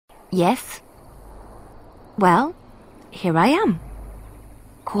Yes? Well, here I am.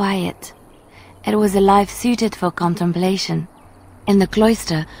 Quiet. It was a life suited for contemplation. In the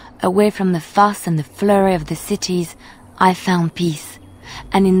cloister, away from the fuss and the flurry of the cities, I found peace.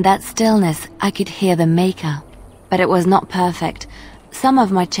 And in that stillness I could hear the Maker. But it was not perfect. Some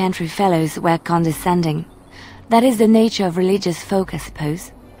of my Chantry fellows were condescending. That is the nature of religious folk, I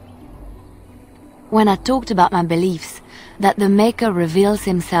suppose. When I talked about my beliefs, that the Maker reveals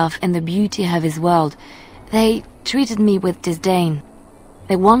himself in the beauty of his world, they treated me with disdain.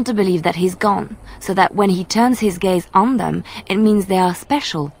 They want to believe that he's gone, so that when he turns his gaze on them, it means they are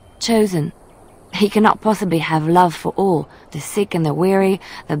special, chosen. He cannot possibly have love for all, the sick and the weary,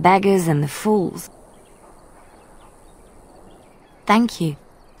 the beggars and the fools. Thank you.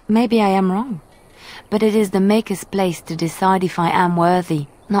 Maybe I am wrong. But it is the Maker's place to decide if I am worthy,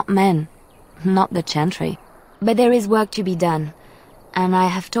 not men, not the Chantry. But there is work to be done, and I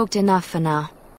have talked enough for now.